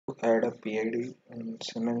add a PID in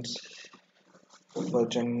Siemens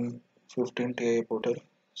version 15 Tia Portal.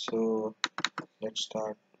 So let's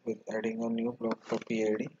start with adding a new block for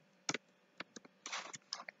PID.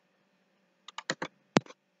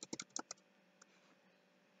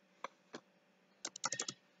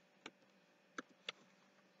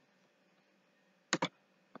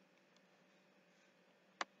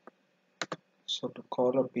 So to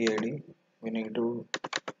call a PID, we need to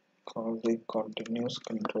call the continuous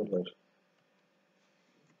controller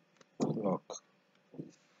block.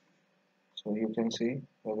 So you can see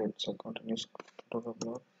that it's a continuous controller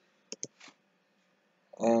block,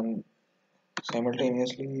 and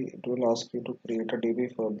simultaneously it will ask you to create a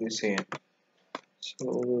DB for the same.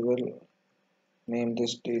 So we will name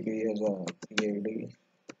this DB as a PID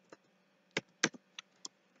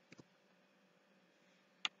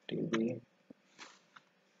DB.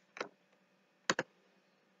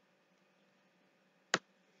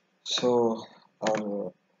 So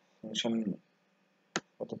our function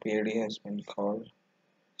for the PID has been called.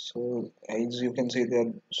 So as you can see, there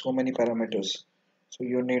are so many parameters. So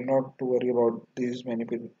you need not to worry about these many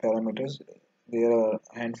parameters. There are a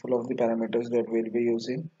handful of the parameters that we'll be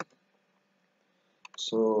using.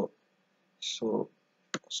 So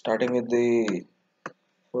starting with the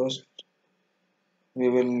first, we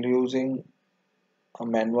will using a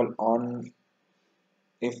manual on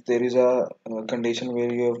if there is a condition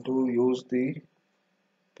where you have to use the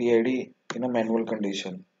PID in a manual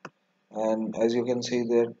condition. And as you can see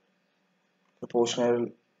there, proportional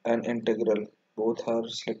and integral both are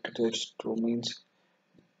selected as true, means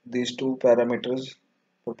these two parameters,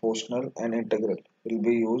 proportional and integral, will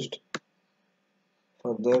be used.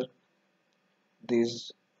 Further,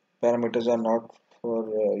 these parameters are not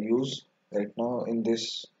for use right now in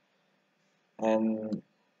this, and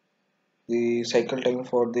the cycle time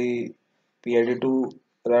for the PID to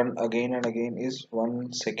run again and again is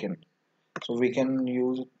 1 second. So we can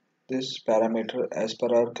use this parameter as per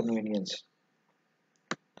our convenience.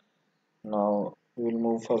 Now we will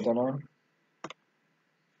move further on.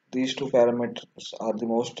 These two parameters are the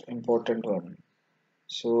most important one.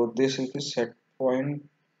 So this is the set point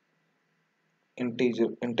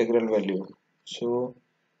integral value. So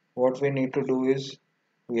what we need to do is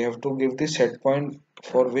we have to give the set point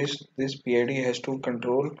for which this PID has to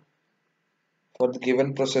control for the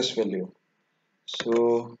given process value.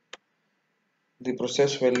 So the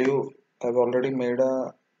process value, I've already made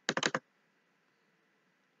a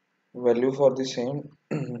value for the same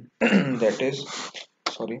that is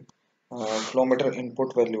flow meter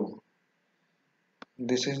input value.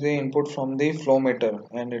 This is the input from the flow meter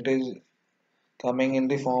and it is coming in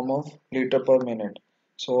the form of liter per minute.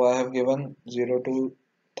 So I have given 0 to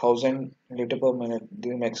 1000 liter per minute,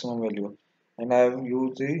 the maximum value, and I have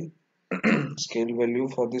used the scale value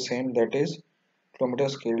for the same, that is flow meter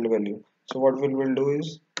scaled value. So what we will do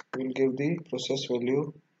is we'll give the process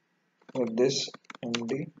value with this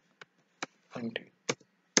MD NT.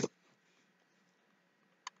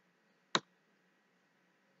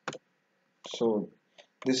 So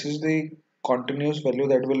this is the continuous value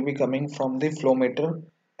that will be coming from the flow meter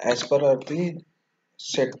as per the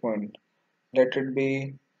set point. Let it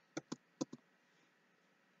be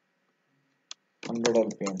 100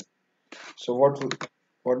 rpm. So what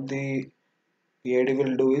the PID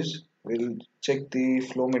will do is we'll check the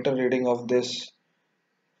flow meter reading of this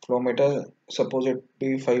flow meter. Suppose it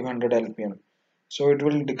be 500 rpm. So it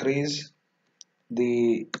will decrease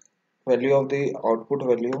the value of the output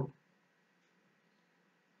value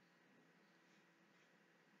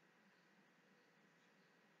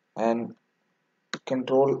and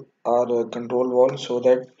control our control valve so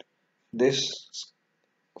that this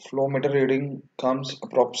flow meter reading comes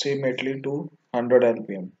approximately to 100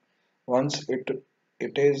 rpm. Once it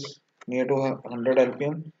is near to 100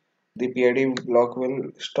 rpm, the PID block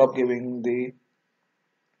will stop giving the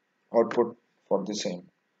output for the same.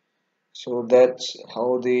 So that's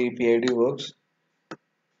how the PID works,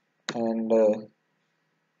 and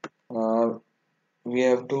we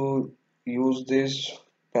have to use these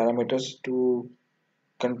parameters to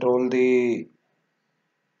control the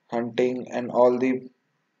hunting and all the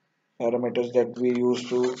parameters that we use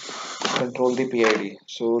to control the PID.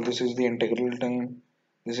 So this is the integral time,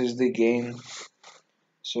 this is the gain.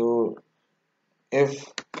 So if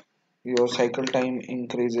your cycle time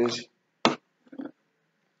increases,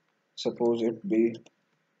 suppose it be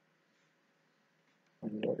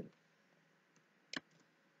 100,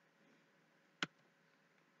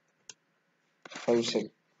 5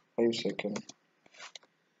 second.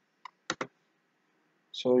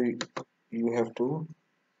 So you have to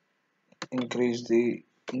increase the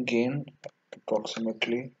gain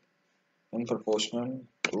approximately in proportional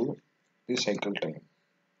to the cycle time.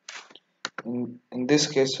 In this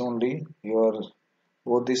case only, your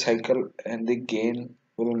both the cycle and the gain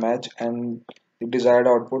will match, and the desired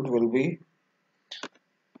output will be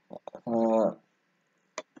uh,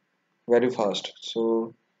 very fast.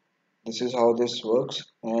 So this is how this works,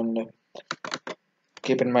 and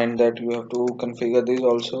keep in mind that you have to configure this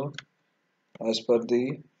also as per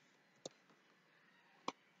the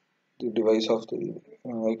device of the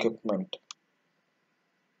equipment.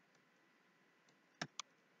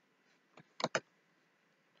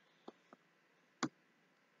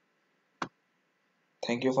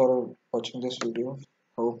 Thank you for watching this video.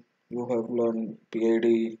 Hope you have learned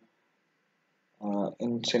PID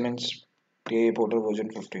in Siemens Tia Portal version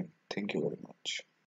 15. Thank you very much.